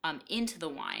into the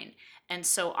wine. And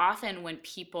so often when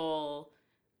people,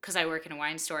 because I work in a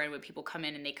wine store, and when people come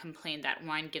in and they complain that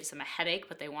wine gives them a headache,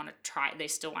 but they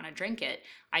still want to drink it,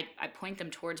 I point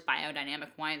them towards biodynamic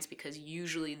wines, because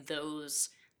usually those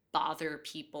bother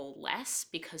people less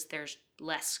because there's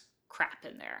less crap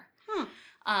in there.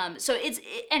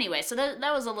 Anyway, so that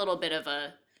was a little bit of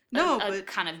a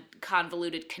kind of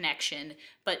convoluted connection,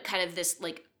 but kind of this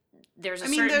like there's a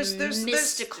certain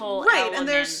mystical right, element,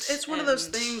 and it's one of those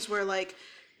things where like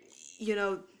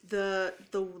the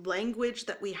language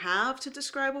that we have to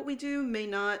describe what we do may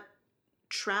not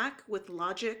track with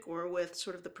logic or with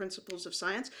sort of the principles of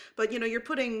science, but you're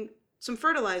putting some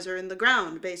fertilizer in the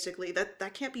ground, basically.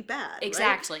 That can't be bad.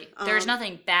 Exactly. Right? There's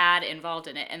nothing bad involved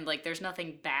in it, and like there's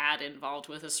nothing bad involved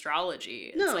with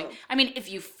astrology. It's No. like, I mean, if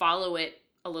you follow it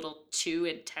a little too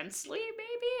intensely,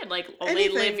 maybe, and like only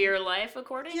live your life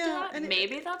according to that, and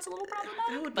maybe that's a little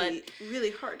problematic. That would but be really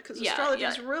hard because Yeah, astrology yeah.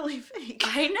 is really fake.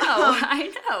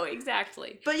 I know,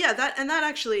 exactly. But yeah, that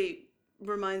actually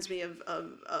reminds me of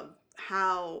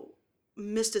how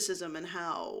mysticism and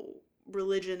how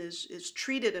religion is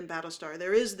treated in Battlestar.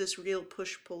 There is this real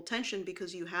push-pull tension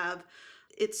because you have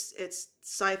it's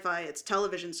sci-fi, it's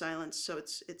television silence, so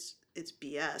it's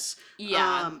BS.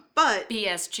 Yeah. But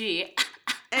BSG.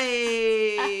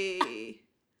 a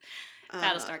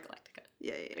Battlestar Galactica.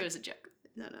 yeah. It was a joke.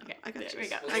 No, Okay, I got there you. we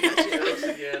go. I got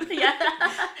you. Again. Yeah.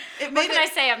 It What made can I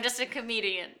it. say? I'm just a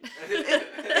comedian.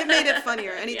 It made it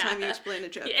funnier anytime Yeah. you explain a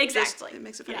joke. Yeah, exactly. It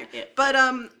makes it Yeah, funnier. yeah.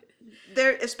 But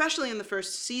there, especially in the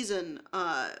first season,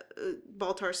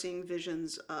 Baltar seeing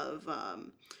visions of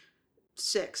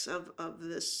Six, of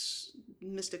this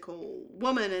mystical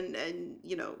woman, and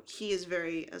he is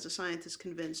very, as a scientist,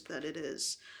 convinced that it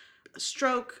is a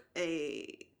stroke,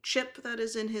 a chip that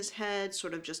is in his head,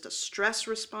 sort of just a stress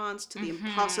response to the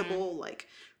impossible like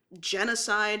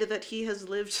genocide that he has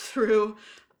lived through,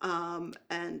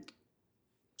 and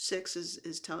Six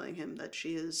is telling him that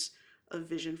she is a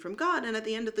vision from God, and at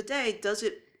the end of the day, does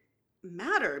it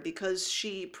matter because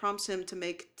she prompts him to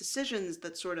make decisions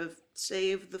that sort of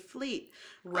save the fleet.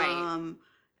 Right.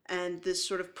 And this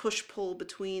sort of push-pull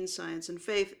between science and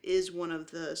faith is one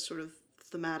of the sort of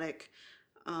thematic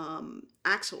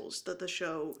axles that the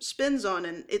show spins on,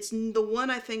 and it's the one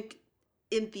I think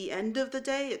in the end of the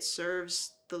day it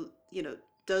serves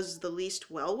does the least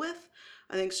well with.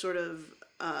 I think sort of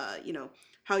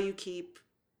how you keep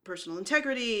personal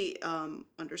integrity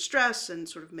under stress and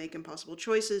sort of make impossible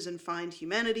choices and find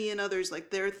humanity in others.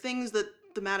 Like there are things that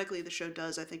thematically the show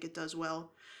does. I think it does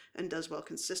well and does well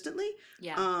consistently.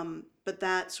 Yeah. But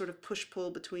that sort of push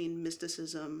pull between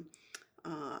mysticism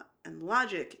and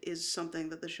logic is something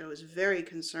that the show is very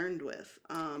concerned with.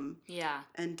 Yeah.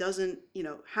 And doesn't,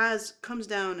 comes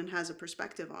down and has a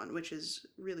perspective on, which is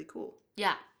really cool.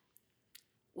 Yeah.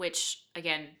 Which,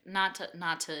 again, not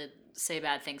to say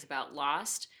bad things about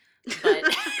Lost, but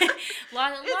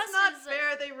Lost It's not is,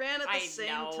 fair. They ran at the same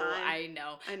time. I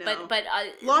know. I know. But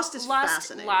Lost is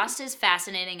fascinating. Lost is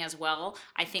fascinating as well.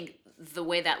 I think the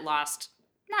way that Lost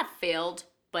not failed,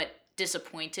 but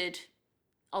disappointed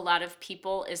a lot of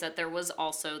people is that there was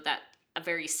also a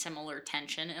very similar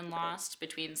tension in Lost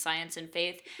between science and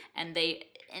faith, and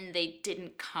they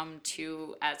didn't come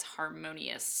to as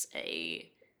harmonious a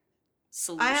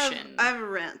solution. I have a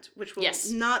rant, which will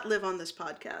not live on this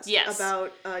podcast,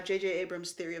 about J.J.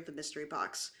 Abrams' theory of the mystery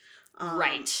box.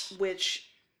 Right. Which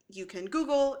you can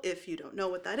Google if you don't know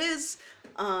what that is.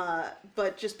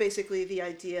 But just basically the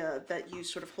idea that you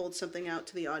sort of hold something out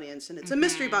to the audience and it's a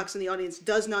mystery box and the audience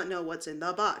does not know what's in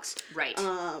the box. Right.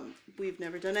 We've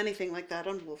never done anything like that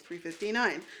on Wolf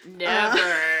 359.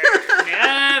 Never.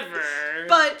 Never.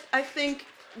 But I think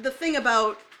the thing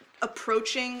about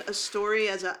approaching a story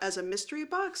as a mystery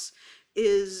box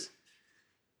is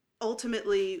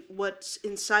ultimately what's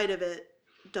inside of it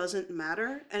doesn't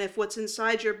matter. And if what's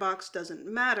inside your box doesn't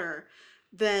matter,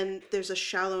 then there's a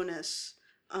shallowness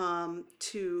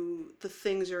to the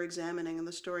things you're examining and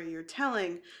the story you're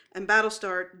telling. And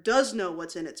Battlestar does know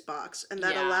what's in its box, and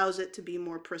that allows it to be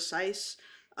more precise,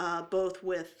 both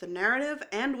with the narrative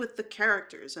and with the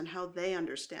characters and how they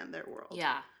understand their world.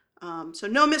 Yeah. So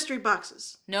no mystery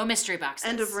boxes. No mystery boxes.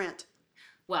 End of rant.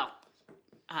 Well,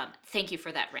 thank you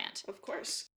for that rant. Of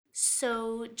course.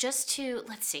 So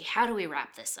let's see, how do we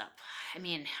wrap this up? I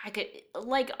mean, I could,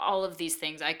 like all of these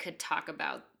things, I could talk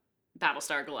about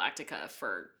Battlestar Galactica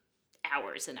for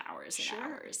hours and hours and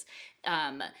hours.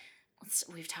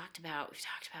 We've talked about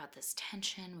this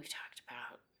tension. We've talked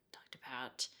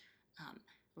about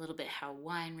a little bit how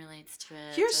wine relates to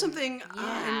it. Here's something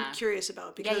I'm curious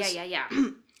about because yeah.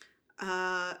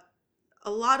 A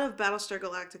lot of Battlestar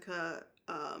Galactica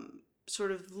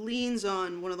sort of leans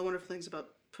on one of the wonderful things about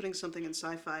putting something in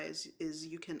sci-fi is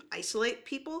you can isolate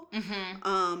people.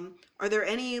 Mm-hmm. Are there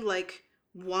any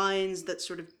wines that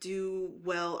sort of do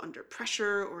well under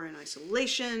pressure or in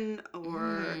isolation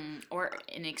or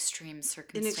in extreme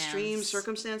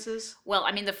circumstances? Well,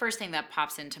 I mean, the first thing that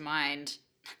pops into mind,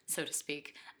 so to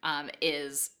speak,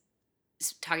 is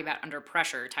talking about under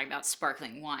pressure, talking about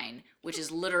sparkling wine, which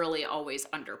is literally always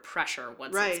under pressure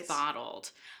once it's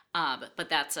bottled. But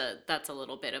that's a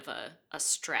little bit of a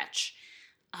stretch.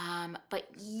 But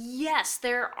yes,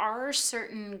 there are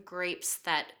certain grapes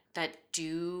that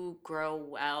do grow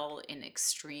well in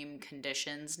extreme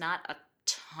conditions. Not a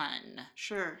ton.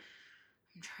 Sure.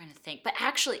 I'm trying to think. But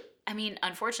actually, I mean,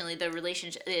 unfortunately, the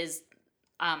relationship is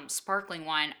sparkling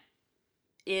wine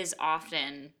is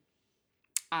often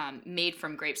made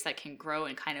from grapes that can grow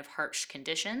in kind of harsh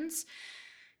conditions.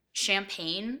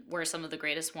 Champagne, where some of the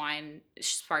greatest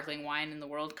sparkling wine in the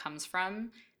world comes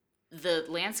from, the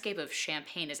landscape of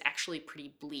Champagne is actually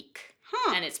pretty bleak.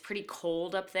 And it's pretty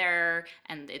cold up there,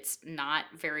 and it's not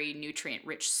very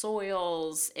nutrient-rich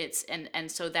soils. And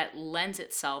so that lends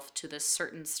itself to this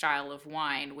certain style of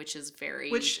wine, which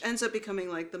ends up becoming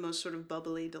the most sort of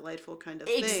bubbly, delightful kind of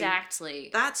thing. Exactly.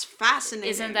 That's fascinating.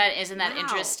 Isn't that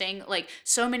interesting?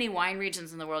 So many wine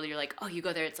regions in the world, you're like, oh, you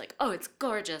go there, it's like, oh, it's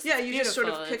gorgeous. Yeah, you just sort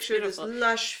of picture this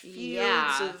lush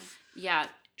fields of... Yeah.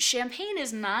 Champagne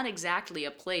is not exactly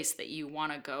a place that you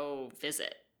want to go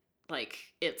visit.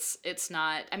 It's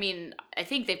not, I mean, I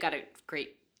think they've got a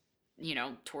great,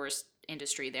 tourist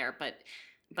industry there, but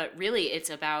really it's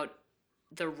about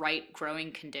the right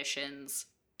growing conditions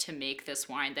to make this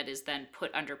wine that is then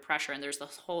put under pressure. And there's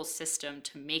this whole system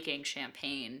to making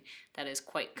champagne that is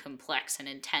quite complex and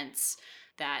intense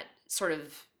that sort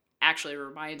of actually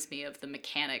reminds me of the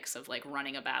mechanics of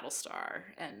running a Battlestar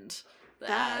and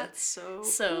That's so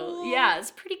cool. yeah,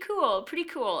 it's pretty cool.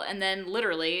 And then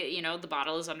literally, the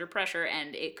bottle is under pressure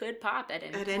and it could pop at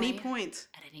any point.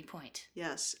 At any point.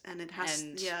 Yes, and it has,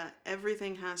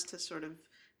 everything has to sort of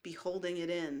be holding it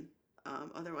in,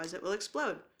 otherwise it will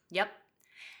explode. Yep.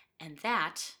 And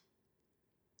that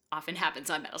often happens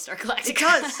on Battlestar Galactica. It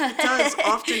does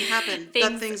often happen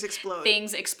that things explode.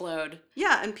 Things explode.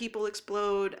 Yeah, and people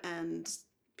explode, and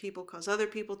people cause other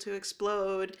people to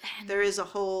explode. And there is a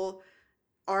whole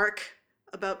arc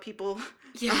about people.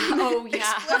 Yeah. Oh,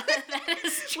 yeah. That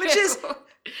is true. Which is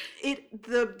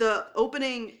the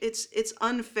opening. It's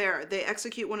unfair. They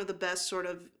execute one of the best sort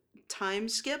of time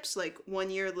skips, like 1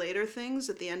 year later things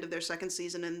at the end of their second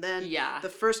season, and then the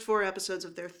first 4 episodes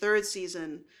of their third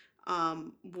season.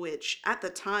 Which at the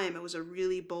time it was a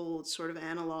really bold sort of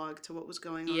analog to what was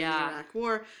going on in the Iraq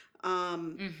War.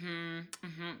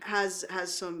 Has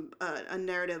some a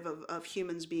narrative of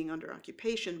humans being under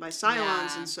occupation by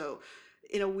Cylons, and so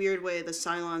in a weird way the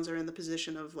Cylons are in the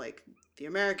position of like the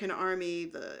American army.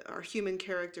 Our human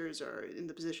characters are in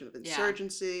the position of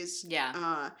insurgencies.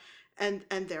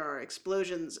 And there are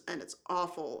explosions, and it's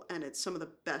awful, and it's some of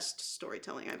the best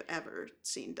storytelling I've ever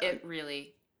seen done. It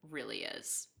really, really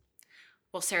is.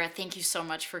 Well, Sarah, thank you so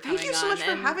much for coming on. Thank you so much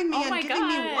for having me and giving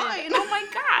me wine. Oh my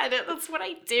God, that's what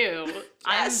I do. Yes.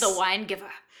 I'm the wine giver.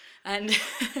 And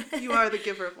you are the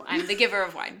giver of wine. I'm the giver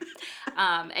of wine.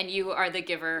 And you are the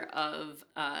giver of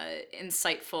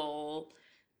insightful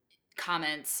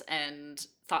comments and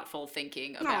thoughtful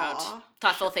thinking about...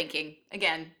 Thoughtful thinking.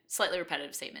 Again, slightly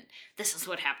repetitive statement. This is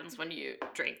what happens when you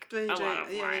drink a lot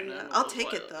of wine. Yeah. I'll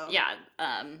take it, though. Yeah.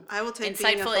 I will take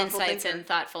insightful insights and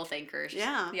thoughtful thinkers.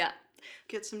 Yeah. Yeah.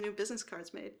 Get some new business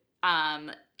cards made.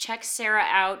 Check Sarah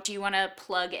out. Do you want to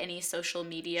plug any social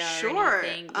media or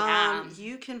anything? Yeah.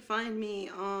 You can find me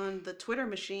on the Twitter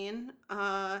machine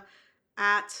at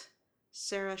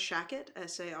Sarah Shachat,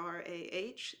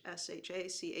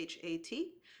 SarahShachat.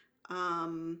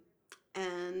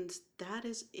 And that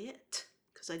is it,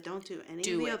 because I don't do any of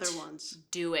the other ones.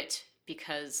 Do it,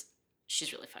 because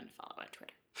she's really fun to follow on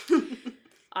Twitter.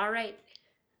 All right.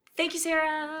 Thank you,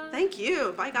 Sarah. Thank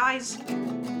you. Bye, guys.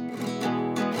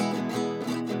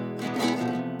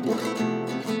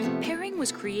 Pairing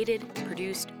was created,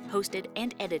 produced, hosted,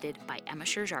 and edited by Emma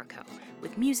Sherr-Ziarko,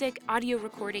 with music, audio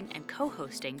recording, and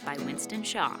co-hosting by Winston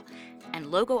Shaw,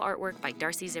 and logo artwork by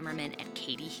Darcy Zimmerman and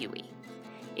Katie Huey.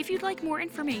 If you'd like more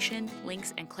information,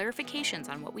 links, and clarifications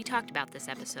on what we talked about this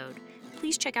episode,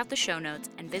 please check out the show notes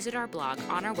and visit our blog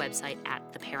on our website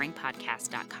at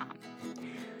thepairingpodcast.com.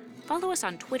 Follow us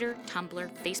on Twitter, Tumblr,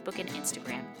 Facebook, and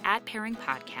Instagram at Pairing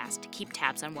Podcast to keep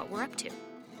tabs on what we're up to.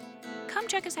 Come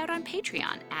check us out on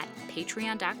Patreon at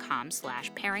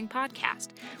patreon.com/pairingpodcast,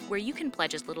 where you can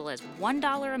pledge as little as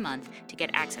 $1 a month to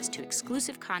get access to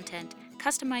exclusive content,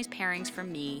 customized pairings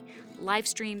from me, live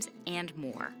streams, and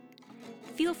more.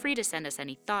 Feel free to send us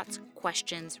any thoughts,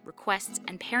 questions, requests,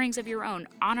 and pairings of your own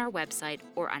on our website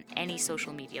or on any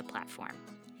social media platform.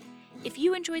 If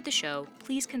you enjoyed the show,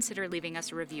 please consider leaving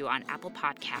us a review on Apple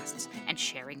Podcasts and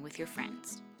sharing with your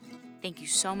friends. Thank you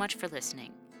so much for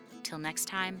listening. Till next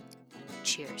time,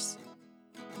 cheers.